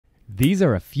These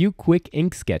are a few quick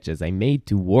ink sketches I made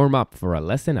to warm up for a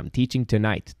lesson I'm teaching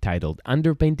tonight titled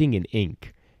Underpainting in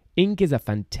Ink. Ink is a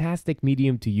fantastic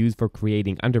medium to use for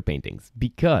creating underpaintings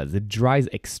because it dries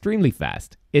extremely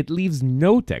fast, it leaves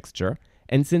no texture,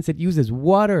 and since it uses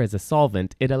water as a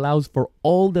solvent, it allows for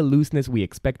all the looseness we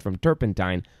expect from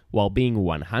turpentine while being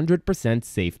 100%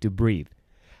 safe to breathe.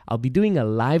 I'll be doing a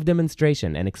live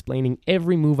demonstration and explaining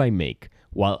every move I make,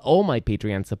 while all my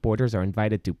Patreon supporters are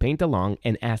invited to paint along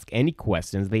and ask any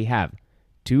questions they have.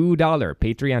 $2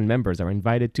 Patreon members are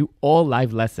invited to all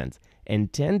live lessons,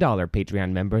 and $10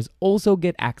 Patreon members also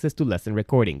get access to lesson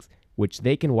recordings, which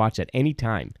they can watch at any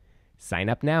time. Sign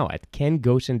up now at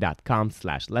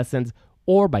kengoshen.com/lessons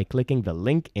or by clicking the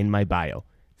link in my bio.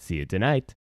 See you tonight.